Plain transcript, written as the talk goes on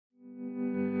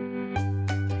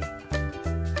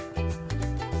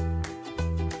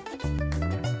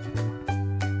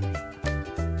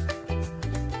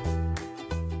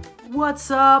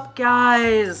What's up,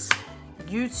 guys?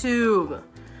 YouTube.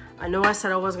 I know I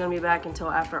said I wasn't gonna be back until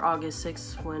after August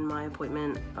 6th when my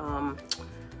appointment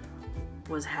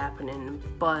was happening,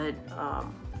 but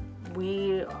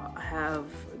we have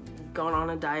gone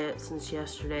on a diet since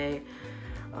yesterday.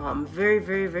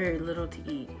 Very little to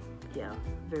eat. Yeah,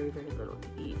 very little to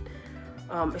eat.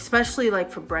 Especially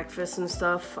like for breakfast and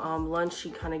stuff. Lunch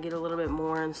you kind of get a little bit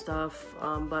more and stuff,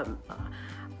 but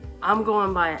I'm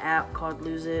going by an app called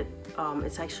Lose It.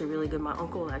 It's actually really good. My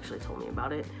uncle actually told me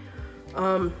about it.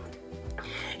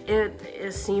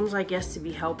 It seems, I guess, to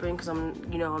be helping because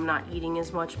I'm not eating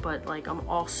as much, but like I'm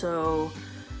also,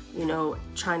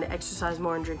 trying to exercise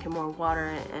more and drinking more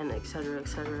water and etc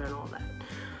and all that.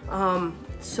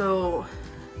 So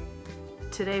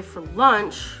today for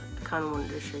lunch, I kind of wanted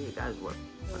to show you guys what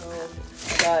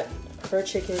I got. Her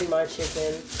chicken, my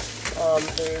chicken.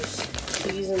 There's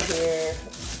cheese in here,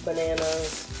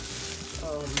 bananas.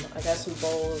 I got some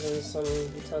bowls and some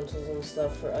utensils and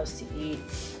stuff for us to eat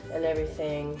and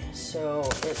everything. So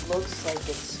it looks like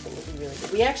it's going to be really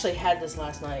good. We actually had this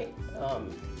last night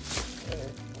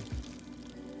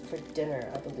for dinner,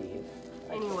 I believe.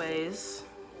 Anyways,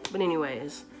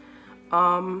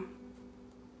 I'm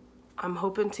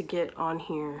hoping to get on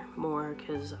here more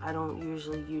because I don't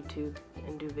usually YouTube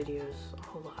and do videos a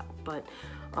whole lot. But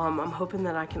I'm hoping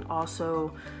that I can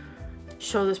also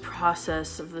show this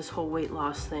process of this whole weight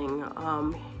loss thing.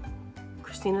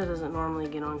 Christina doesn't normally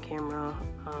get on camera.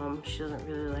 She doesn't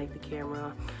really like the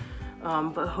camera.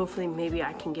 But hopefully maybe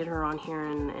I can get her on here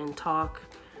and talk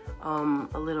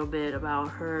a little bit about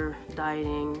her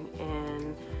dieting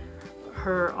and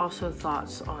her also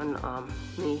thoughts on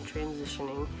me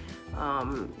transitioning.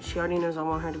 She already knows I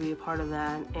want her to be a part of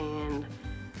that, and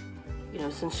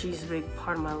since she's a big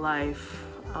part of my life,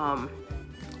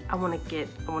 I want to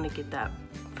get that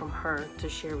from her to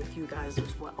share with you guys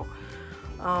as well.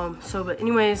 But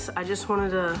anyways, I just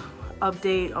wanted to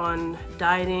update on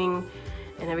dieting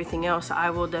and everything else. I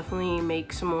will definitely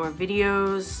make some more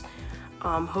videos,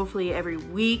 hopefully every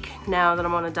week now that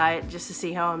I'm on a diet, just to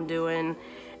see how I'm doing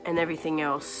and everything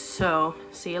else. So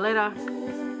see you later.